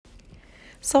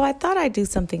So I thought I'd do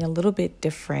something a little bit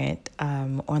different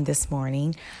on this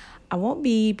morning. I won't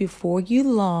be before you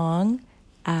long,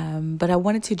 but I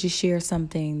wanted to just share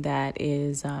something that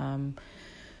is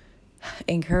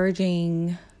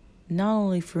encouraging not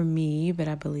only for me, but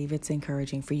I believe it's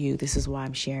encouraging for you. This is why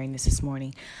I'm sharing this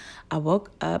morning. I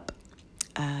woke up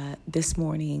this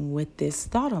morning with this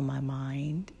thought on my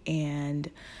mind, and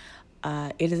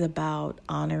it is about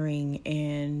honoring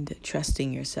and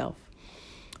trusting yourself.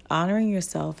 Honoring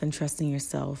yourself and trusting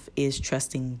yourself is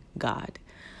trusting God.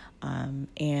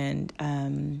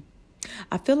 And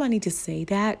I feel I need to say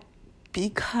that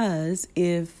because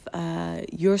if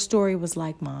your story was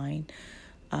like mine,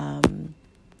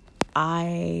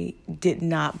 I did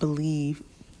not believe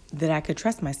that I could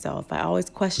trust myself. I always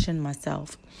questioned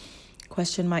myself,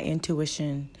 questioned my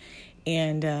intuition,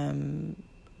 and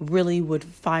really would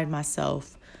find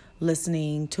myself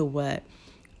listening to what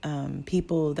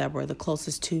people that were the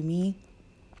closest to me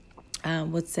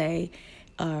would say,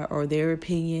 or their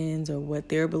opinions or what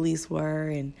their beliefs were.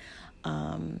 And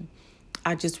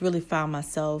I just really found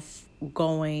myself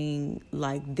going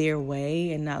like their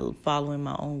way and not following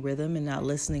my own rhythm and not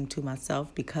listening to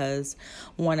myself because,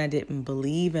 one, I didn't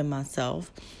believe in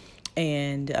myself.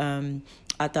 And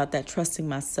I thought that trusting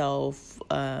myself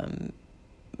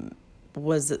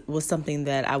was something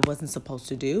that I wasn't supposed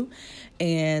to do,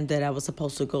 and that I was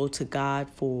supposed to go to God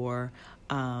for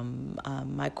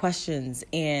my questions.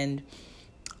 And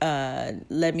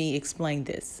let me explain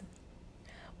this.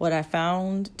 What I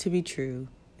found to be true,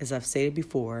 as I've stated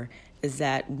before, is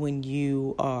that when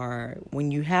you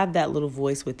have that little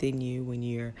voice within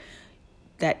you,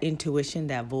 that intuition,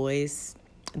 that voice,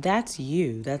 that's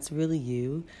you. That's really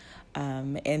you.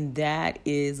 And that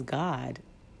is God.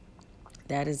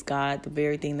 That is God, the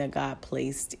very thing that God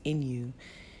placed in you.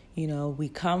 You know, we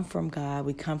come from God,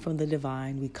 we come from the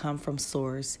divine, we come from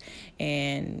source,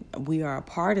 and we are a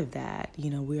part of that. You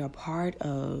know, we are part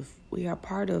of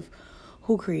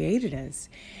who created us.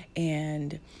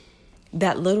 And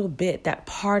that little bit, that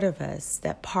part of us,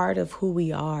 that part of who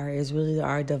we are is really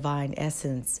our divine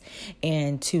essence.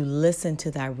 And to listen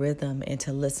to that rhythm and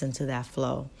to listen to that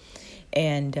flow.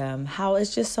 And how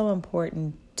it's just so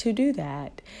important to do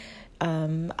that.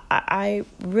 I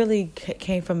really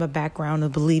came from a background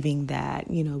of believing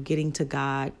that, you know, getting to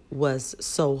God was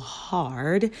so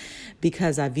hard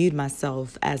because I viewed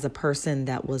myself as a person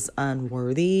that was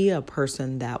unworthy, a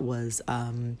person that was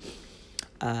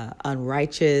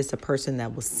unrighteous, a person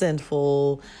that was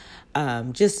sinful,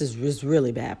 just a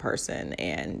really bad person.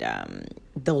 And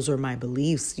those were my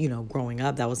beliefs, you know, growing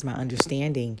up. That was my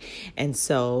understanding. And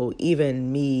so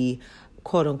even me,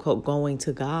 quote unquote, going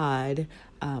to God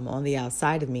on the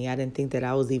outside of me, I didn't think that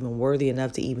I was even worthy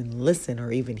enough to even listen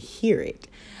or even hear it.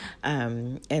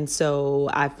 And so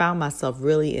I found myself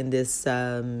really in this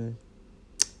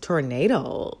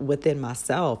tornado within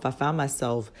myself. I found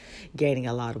myself gaining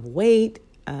a lot of weight,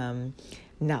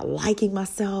 not liking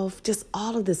myself, just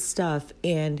all of this stuff.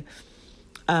 And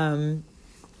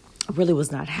really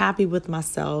was not happy with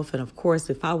myself. And of course,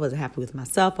 if I wasn't happy with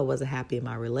myself, I wasn't happy in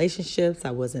my relationships.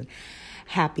 I wasn't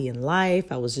happy in life.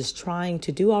 I was just trying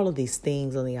to do all of these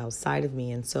things on the outside of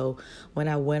me. And so when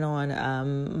I went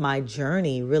on my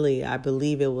journey, really, I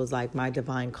believe it was like my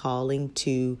divine calling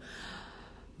to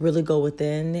really go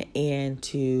within and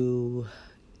to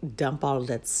dump all of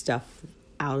that stuff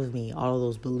out of me, all of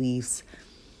those beliefs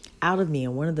out of me.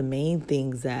 And one of the main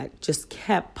things that just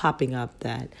kept popping up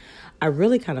that I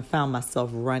really kind of found myself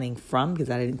running from because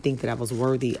I didn't think that I was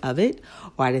worthy of it,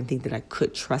 or I didn't think that I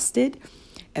could trust it.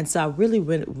 And so I really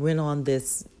went on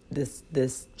this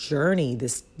journey,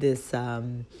 this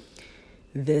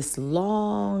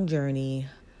long journey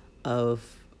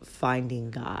of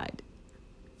finding God.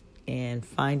 And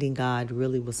finding God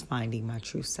really was finding my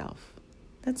true self.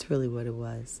 That's really what it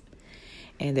was.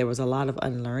 And there was a lot of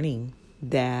unlearning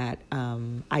that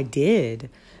I did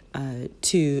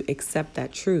to accept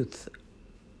that truth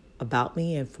about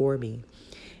me and for me.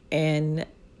 And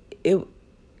it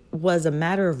was a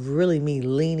matter of really me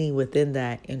leaning within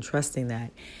that and trusting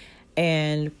that.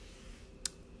 And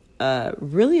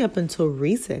really up until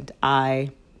recent,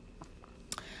 I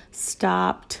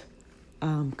stopped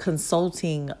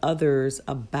consulting others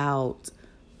about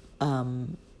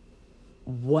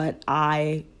what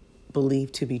I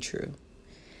believe to be true.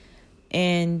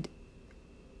 And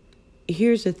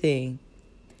here's the thing.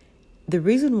 The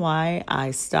reason why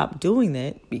I stopped doing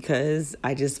it, because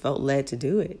I just felt led to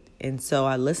do it. And so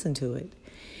I listened to it.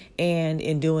 And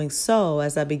in doing so,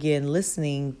 as I began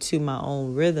listening to my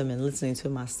own rhythm and listening to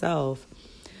myself,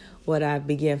 what I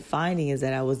began finding is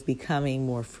that I was becoming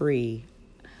more free.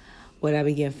 what I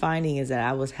began finding is that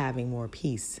I was having more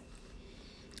peace.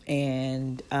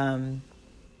 And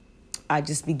I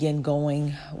just began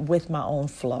going with my own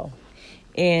flow.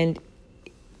 And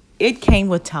it came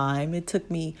with time. It took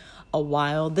me a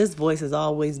while. This voice has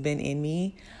always been in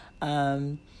me.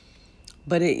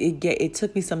 But it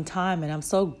took me some time. And I'm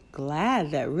so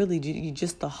glad that really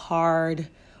just the hard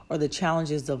or the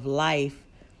challenges of life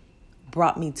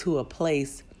brought me to a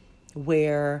place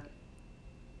where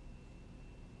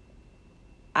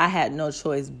I had no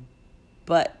choice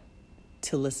but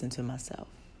to listen to myself.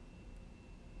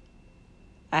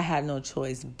 I had no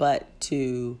choice but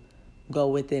to go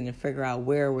within and figure out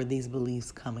where were these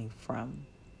beliefs coming from,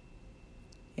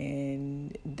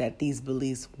 and that these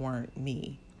beliefs weren't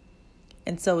me.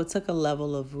 And so it took a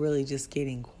level of really just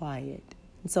getting quiet.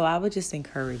 And so I would just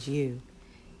encourage you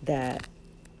that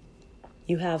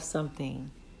you have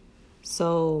something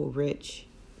so rich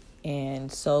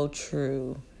and so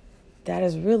true that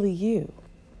is really you.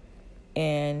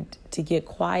 And to get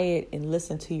quiet and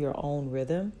listen to your own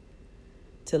rhythm,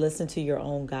 to listen to your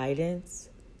own guidance,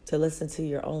 to listen to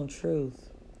your own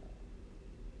truth.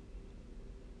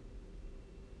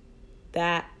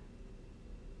 That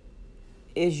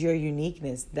is your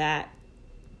uniqueness. That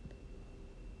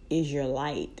is your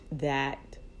light. That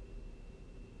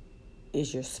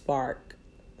is your spark.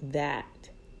 That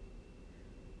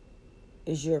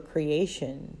is your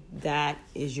creation. That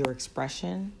is your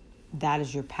expression. That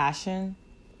is your passion.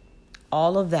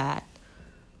 All of that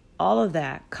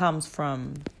comes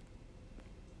from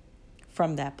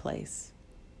that place.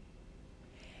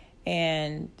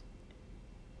 And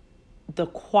the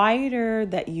quieter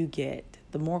that you get,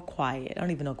 the more quiet, I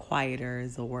don't even know quieter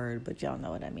is a word, but y'all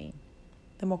know what I mean.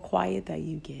 The more quiet that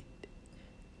you get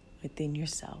within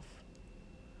yourself,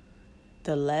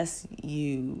 the less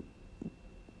you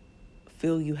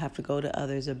feel you have to go to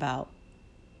others about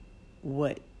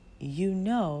what you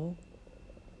know,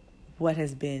 what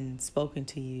has been spoken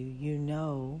to you. You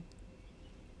know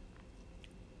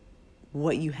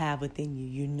what you have within you.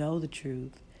 You know the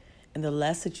truth. And the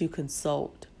less that you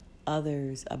consult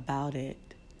others about it,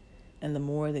 and the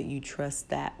more that you trust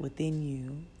that within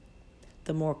you,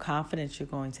 the more confidence you're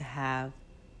going to have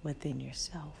within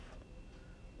yourself.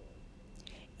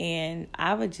 And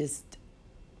I would just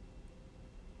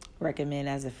recommend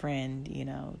as a friend,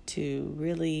 to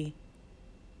really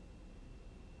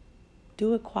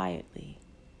do it quietly.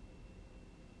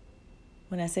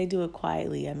 When I say do it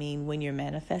quietly, I mean when you're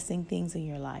manifesting things in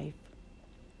your life,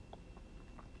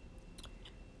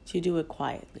 to do it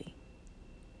quietly.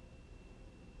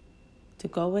 To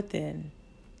go within,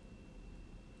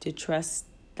 to trust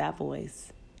that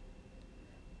voice,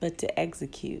 but to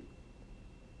execute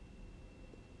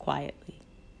quietly.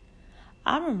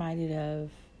 I'm reminded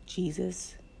of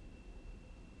Jesus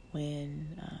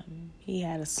when he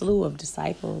had a slew of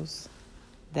disciples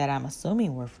that I'm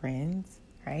assuming were friends,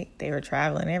 right? They were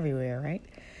traveling everywhere, right?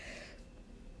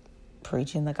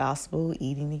 Preaching the gospel,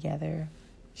 eating together,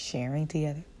 sharing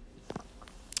together.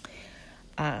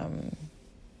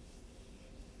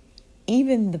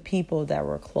 Even the people that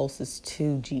were closest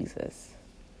to Jesus,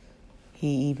 he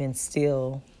even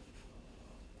still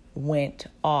went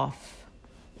off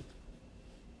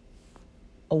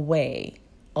away,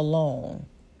 alone,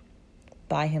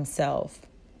 by himself,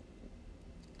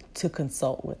 to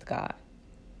consult with God,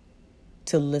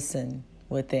 to listen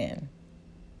within.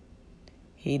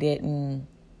 He didn't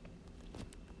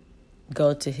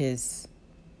go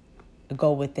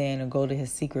within or go to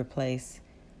his secret place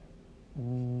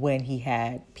when he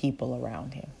had people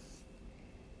around him.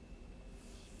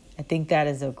 I think that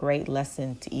is a great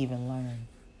lesson to even learn.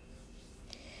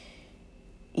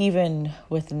 Even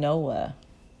with Noah,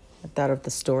 I thought of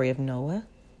the story of Noah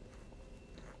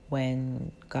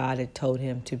when God had told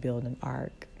him to build an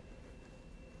ark.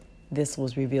 This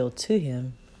was revealed to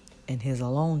him in his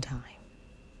alone time.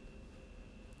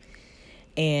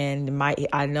 And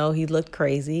I know he looked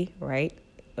crazy, right?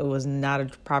 It was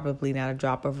probably not a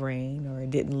drop of rain, or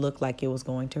it didn't look like it was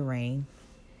going to rain.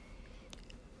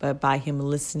 But by him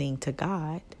listening to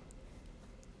God,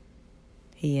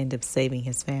 he ended up saving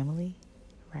his family,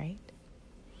 right?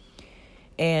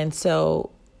 And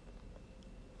so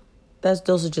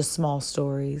those are just small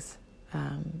stories.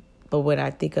 But when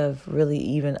I think of really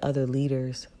even other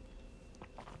leaders,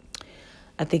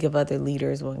 I think of other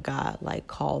leaders when God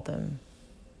called them,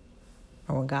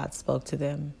 or when God spoke to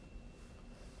them.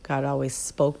 God always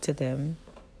spoke to them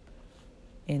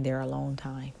in their alone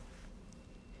time.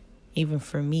 Even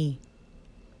for me,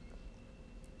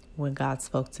 when God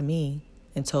spoke to me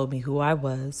and told me who I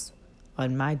was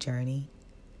on my journey,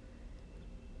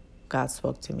 God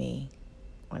spoke to me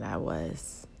when I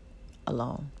was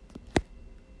alone.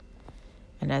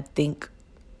 And I think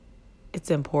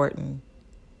it's important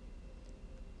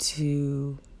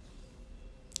to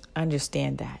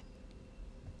understand that.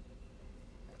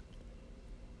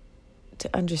 To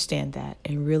understand that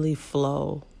and really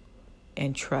flow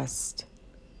and trust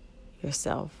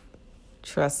yourself.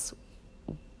 Trust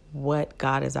what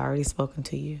God has already spoken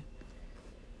to you.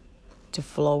 To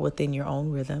flow within your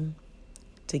own rhythm.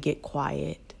 To get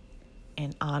quiet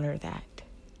and honor that.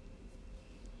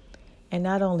 And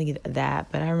not only that,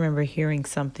 but I remember hearing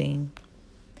something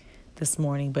this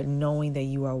morning, but knowing that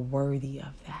you are worthy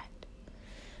of that.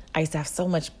 I used to have so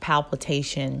much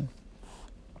palpitation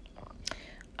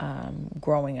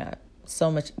growing up,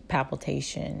 so much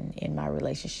palpitation in my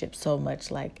relationship, so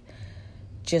much like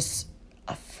just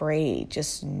afraid,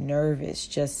 just nervous,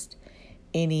 just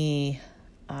any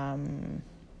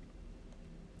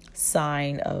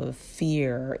sign of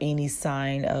fear, any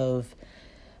sign of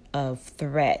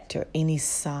threat, or any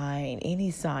sign,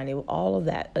 all of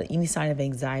that, any sign of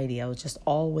anxiety. I was just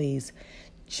always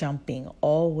jumping,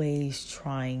 always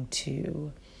trying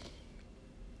to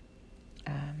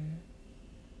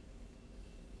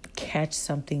catch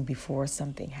something before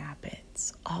something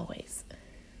happens, always.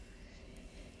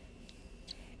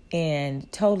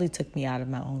 And totally took me out of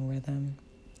my own rhythm,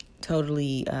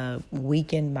 totally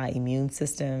weakened my immune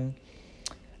system,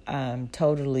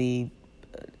 totally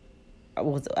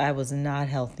I was not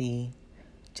healthy.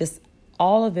 Just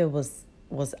all of it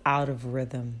was out of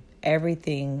rhythm.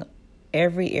 Everything,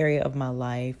 every area of my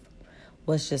life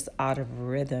was just out of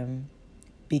rhythm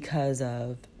because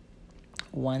of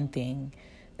one thing,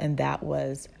 and that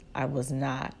was I was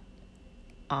not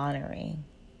honoring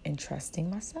and trusting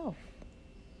myself.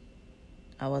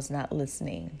 I was not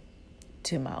listening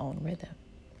to my own rhythm.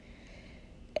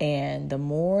 And the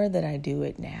more that I do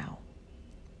it now,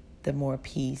 the more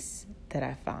peace that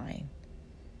I find.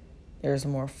 There's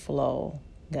more flow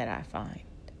that I find.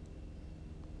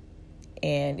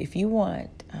 And if you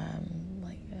want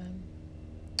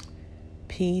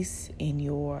peace in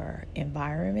your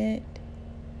environment,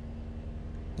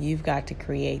 you've got to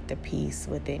create the peace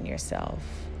within yourself.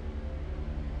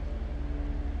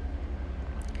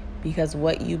 Because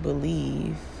what you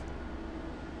believe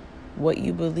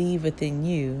within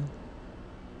you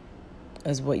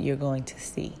is what you're going to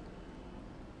see.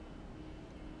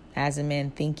 As a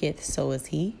man thinketh, so is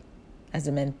he. As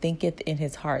a man thinketh in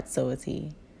his heart, so is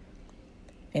he.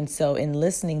 And so in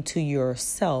listening to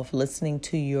yourself, listening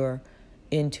to your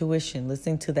intuition,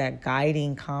 listening to that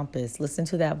guiding compass, listen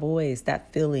to that voice,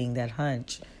 that feeling, that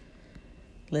hunch,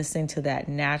 listening to that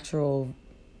natural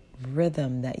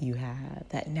rhythm that you have,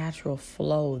 that natural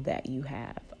flow that you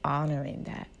have, honoring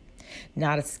that,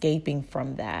 not escaping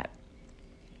from that,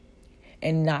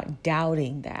 and not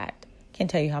doubting that. Can't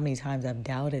tell you how many times I've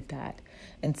doubted that.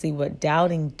 And see what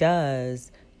doubting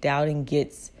does,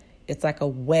 it's like a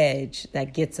wedge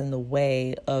that gets in the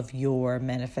way of your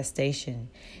manifestation.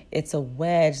 It's a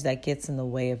wedge that gets in the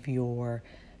way of your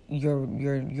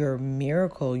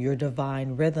miracle, your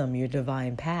divine rhythm, your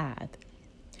divine path.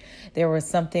 There was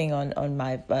something on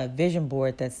my vision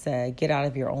board that said, get out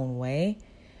of your own way.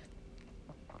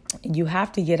 You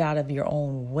have to get out of your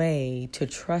own way to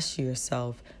trust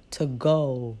yourself to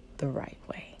go the right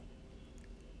way.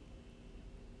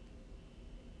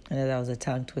 I know that was a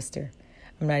tongue twister.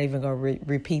 I'm not even going to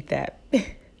repeat that.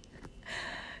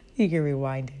 You can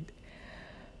rewind it.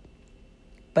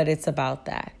 But it's about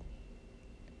that.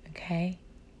 Okay?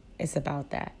 It's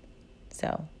about that.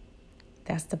 So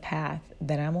that's the path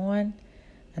that I'm on,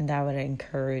 and I would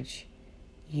encourage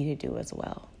you to do as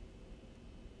well.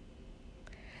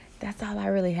 That's all I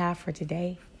really have for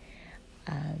today.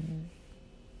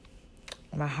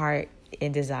 My heart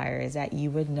and desire is that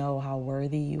you would know how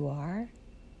worthy you are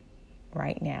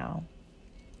right now.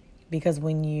 Because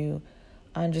when you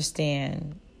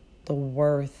understand the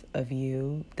worth of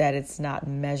you, that it's not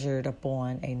measured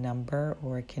upon a number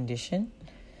or a condition,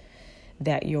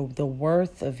 that the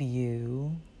worth of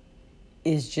you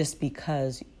is just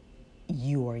because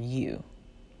you are you.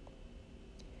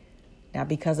 Not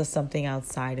because of something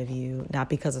outside of you, not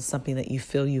because of something that you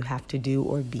feel you have to do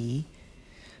or be,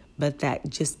 but that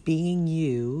just being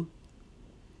you,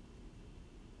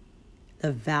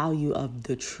 the value of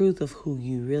the truth of who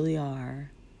you really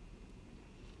are,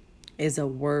 is a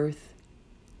worth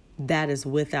that is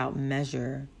without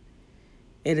measure.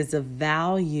 It is a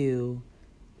value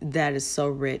that is so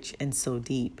rich and so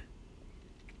deep.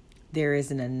 There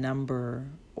isn't a number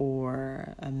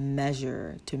or a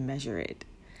measure to measure it.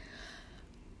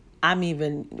 I'm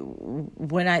even,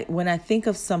 when I think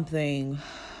of something,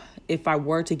 if I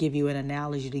were to give you an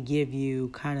analogy, to give you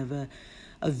kind of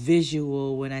a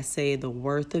visual when I say the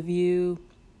worth of you,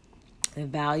 the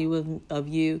value of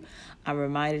you. I'm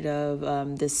reminded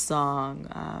of this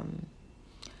song.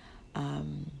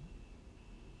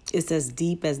 It's as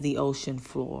deep as the ocean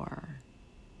floor.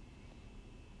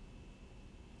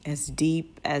 As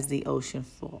deep as the ocean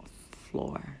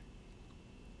floor.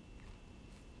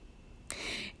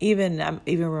 I'm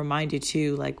even reminded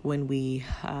too, like when we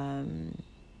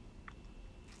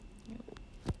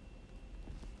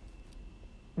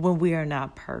are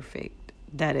not perfect,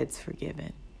 that it's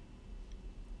forgiven.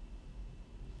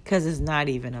 Because it's not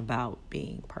even about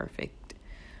being perfect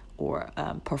or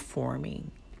performing.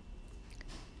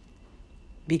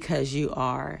 Because you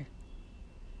are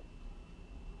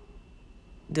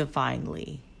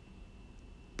divinely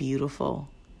beautiful.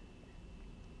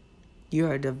 You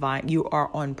are divine. You are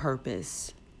on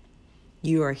purpose.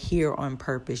 You are here on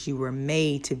purpose. You were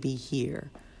made to be here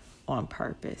on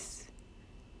purpose.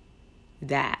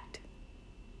 That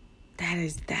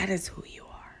is who you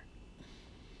are.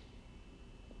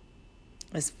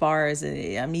 As far as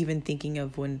I'm even thinking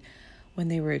of when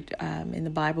they were in the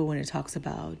Bible, when it talks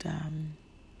about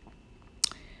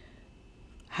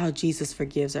how Jesus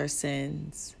forgives our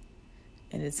sins,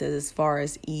 and it says as far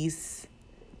as east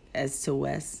as to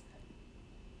west.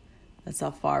 That's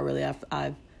how far really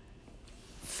I've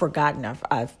forgotten.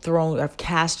 I've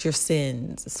cast your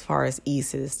sins as far as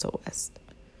east is to west.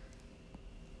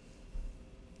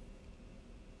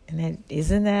 And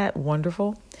isn't that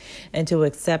wonderful? And to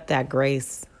accept that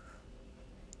grace,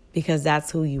 because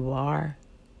that's who you are.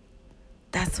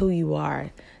 That's who you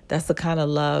are. That's the kind of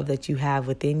love that you have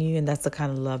within you, and that's the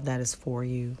kind of love that is for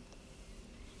you.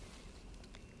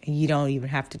 And you don't even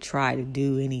have to try to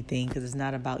do anything, because it's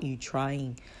not about you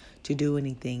trying to do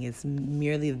anything. It's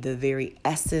merely the very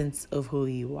essence of who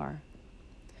you are.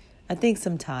 I think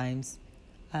sometimes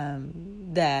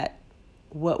that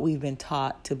what we've been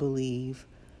taught to believe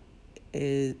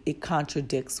it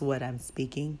contradicts what I'm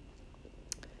speaking.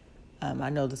 I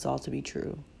know this all to be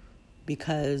true,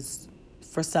 because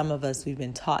for some of us, we've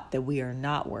been taught that we are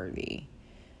not worthy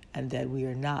and that we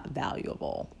are not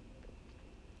valuable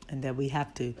and that we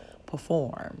have to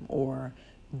perform or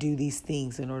do these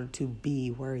things in order to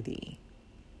be worthy.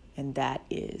 And that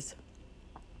is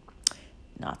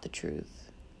not the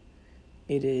truth.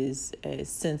 It is a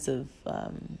sense of,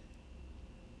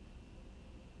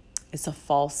 it's a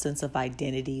false sense of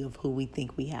identity of who we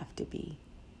think we have to be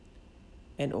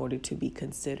in order to be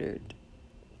considered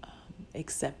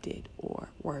accepted or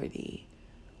worthy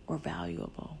or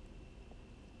valuable.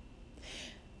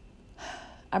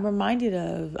 I'm reminded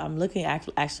of,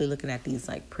 actually looking at these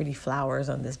like pretty flowers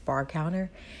on this bar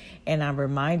counter, and I'm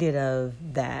reminded of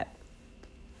that,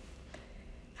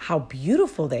 how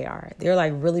beautiful they are. They're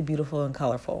like really beautiful and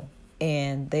colorful,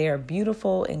 and they are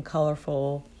beautiful and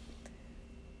colorful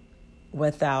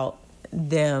without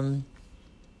them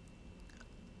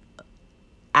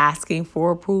asking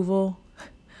for approval,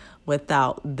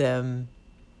 without them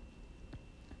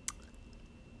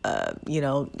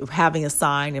having a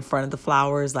sign in front of the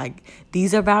flowers like,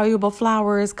 these are valuable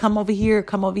flowers, come over here,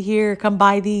 come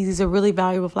buy these. These are really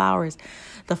valuable flowers.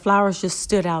 The flowers just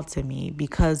stood out to me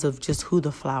because of just who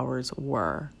the flowers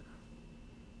were.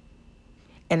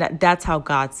 And that's how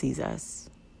God sees us.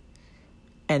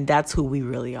 And that's who we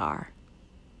really are.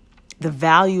 The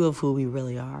value of who we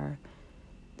really are.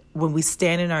 When we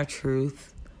stand in our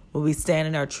truth, when we stand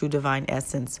in our true divine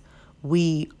essence,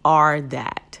 we are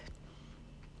that.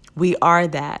 We are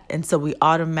that. And so we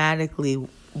automatically,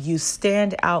 you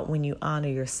stand out when you honor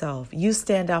yourself. You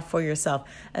stand out for yourself.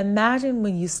 Imagine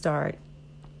when you start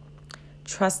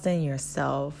trusting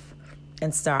yourself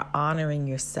and start honoring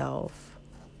yourself.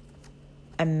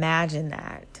 Imagine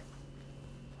that.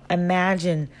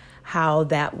 Imagine how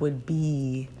that would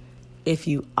be if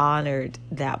you honored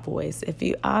that voice, if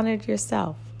you honored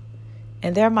yourself.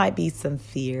 And there might be some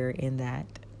fear in that.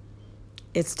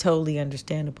 It's totally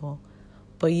understandable.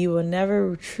 But you will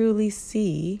never truly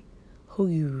see who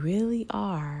you really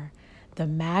are, the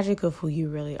magic of who you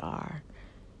really are,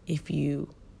 if you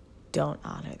don't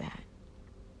honor that.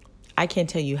 I can't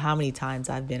tell you how many times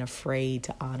I've been afraid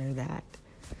to honor that.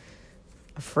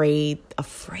 Afraid,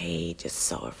 just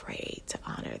so afraid to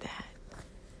honor that.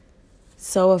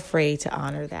 So afraid to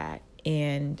honor that.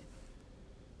 And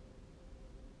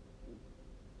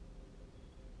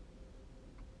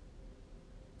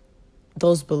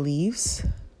those beliefs,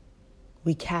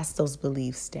 we cast those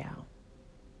beliefs down.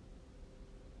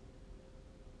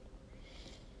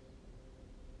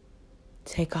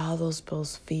 Take all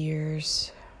those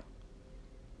fears,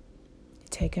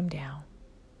 take them down.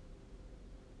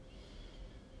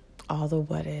 All the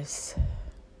what ifs,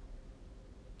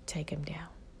 take them down.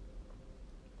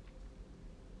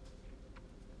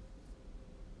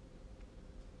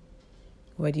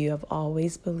 What you have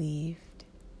always believed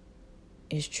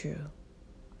is true.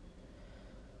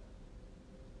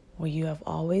 What you have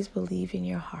always believed in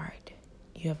your heart,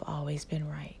 you have always been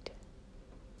right.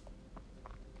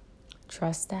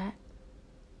 Trust that.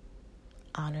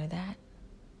 Honor that.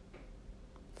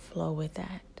 Flow with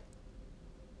that.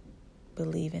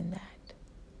 Believe in that.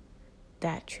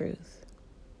 That truth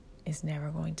is never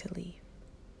going to leave.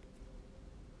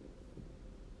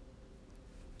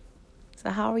 So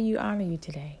how will you honor you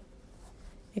today?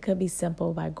 It could be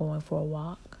simple by going for a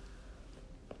walk.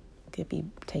 It could be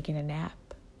taking a nap.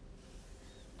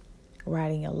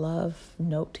 Writing a love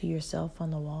note to yourself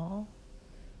on the wall.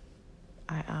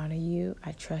 I honor you.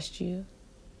 I trust you.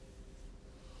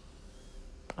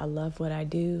 I love what I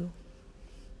do.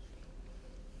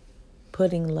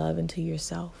 Putting love into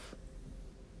yourself.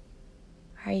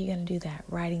 How are you going to do that?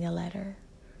 Writing a letter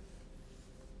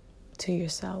to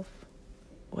yourself.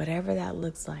 Whatever that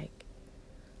looks like.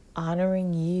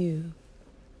 Honoring you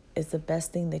is the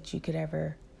best thing that you could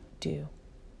ever do.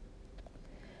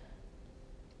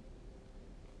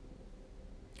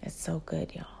 It's so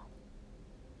good, y'all.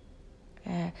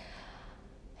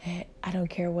 I don't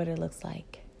care what it looks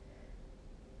like.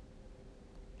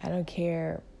 I don't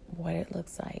care what it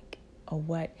looks like or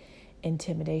what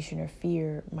intimidation or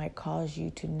fear might cause you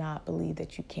to not believe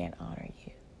that you can't honor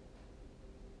you.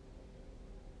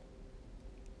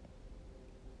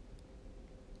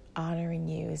 Honoring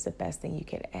you is the best thing you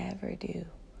could ever do.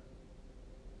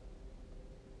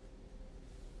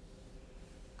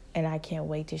 And I can't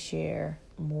wait to share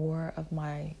more of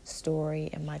my story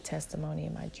and my testimony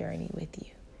and my journey with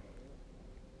you.